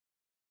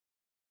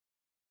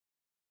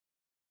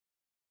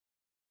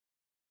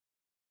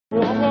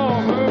Guitar.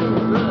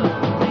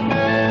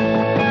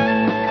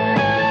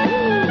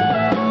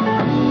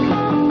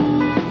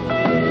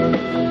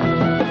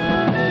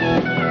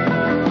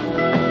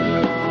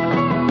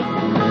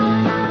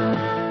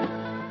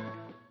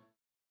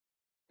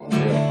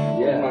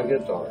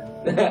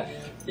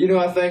 You know,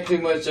 I think too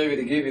much of you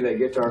to give you that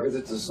guitar because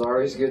it's the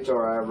sorriest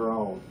guitar I ever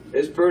owned.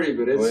 It's pretty,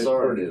 but it's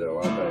sorry. Pretty though,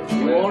 I think.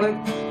 You want it?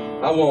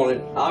 I want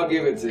it. I'll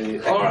give it to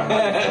you. All right.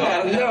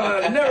 No,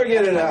 I'll never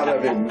get it out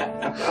of him.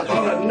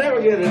 I'll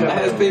never get it out I of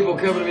had him. people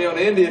coming to me on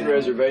Indian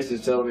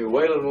reservations telling me,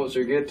 Waylon wants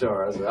your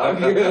guitar. I said, I'm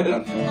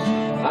good.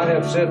 I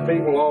have sent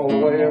people all the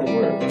way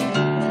everywhere.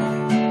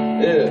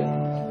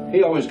 Yeah.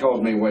 He always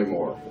calls me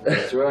Waymore.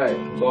 That's right.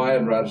 So I had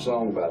to write a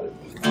song about it.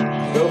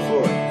 Go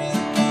for it.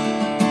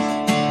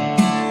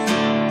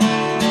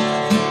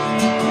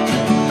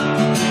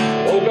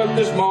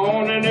 This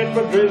morning it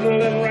was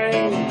drizzling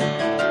rain.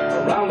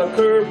 Around the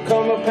curve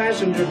come a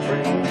passenger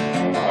train.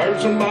 I heard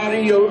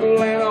somebody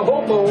yodel and a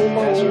hobo moan.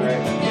 That's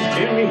right.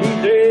 Jimmy, he's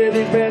dead,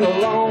 he's been a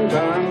long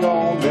time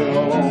gone, been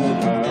a long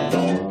time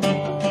gone.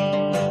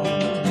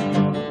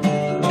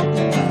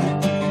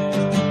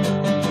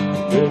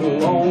 Been a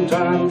long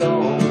time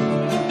gone.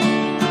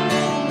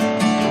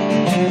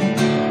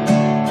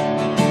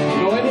 You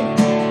know any?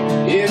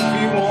 If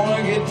you want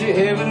to get to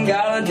heaven,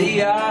 got a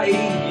D.I.E.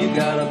 You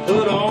got to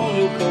put on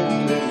your coat.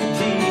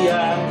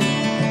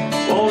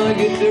 Wanna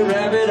get the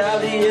rabbit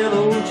out the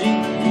L.O.G.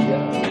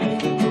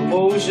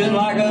 Promotion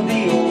like a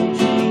D.O.G.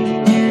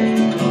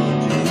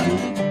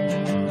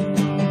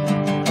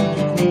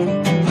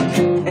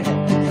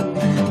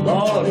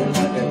 Lord, it's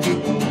like a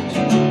D.O.G.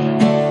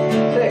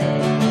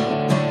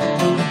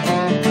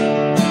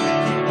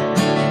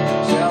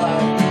 Shall I?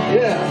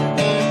 Yeah.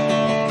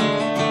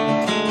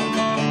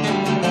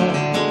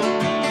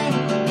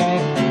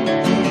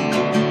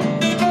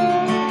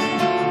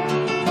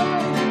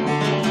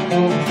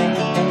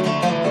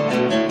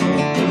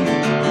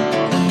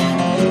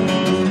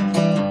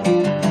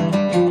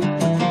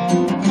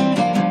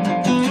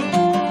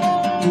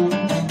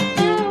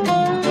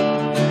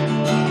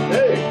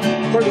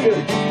 Pretty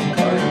good.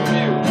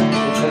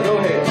 Go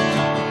ahead.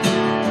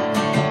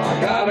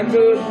 I got a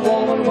good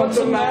woman, what's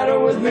the matter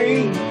with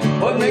me?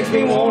 What makes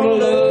me want to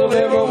love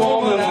every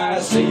woman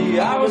I see?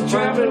 I was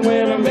traveling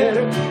when I met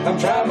her, I'm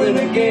traveling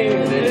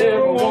again. And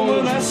every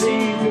woman I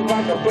see feels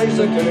like a place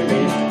I could have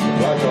been,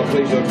 like a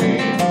place I've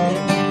been.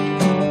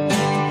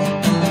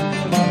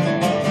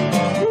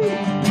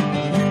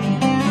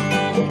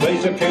 The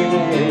place I came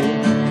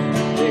in.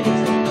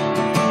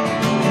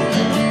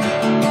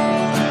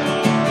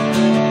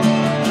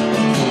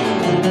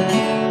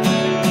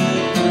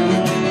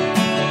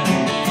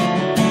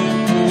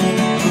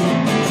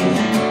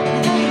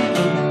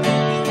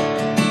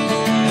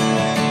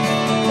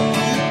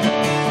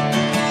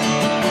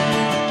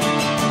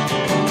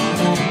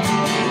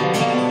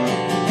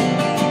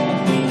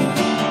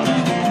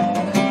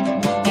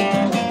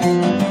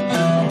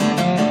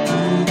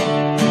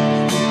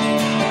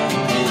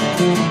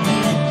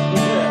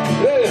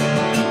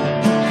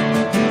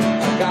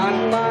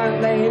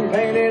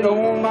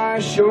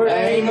 Sure, I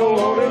ain't no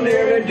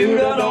ordinary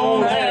dude. I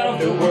don't have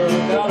to work.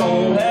 I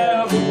don't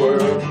have to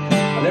work.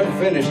 I never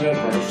finished that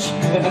verse.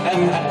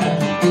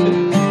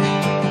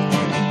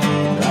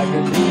 I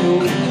could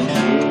do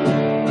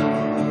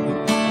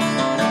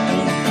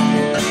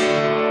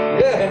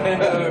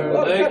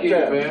Yeah. Thank you,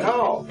 man.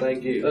 Oh,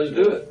 thank you. Let's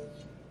do it.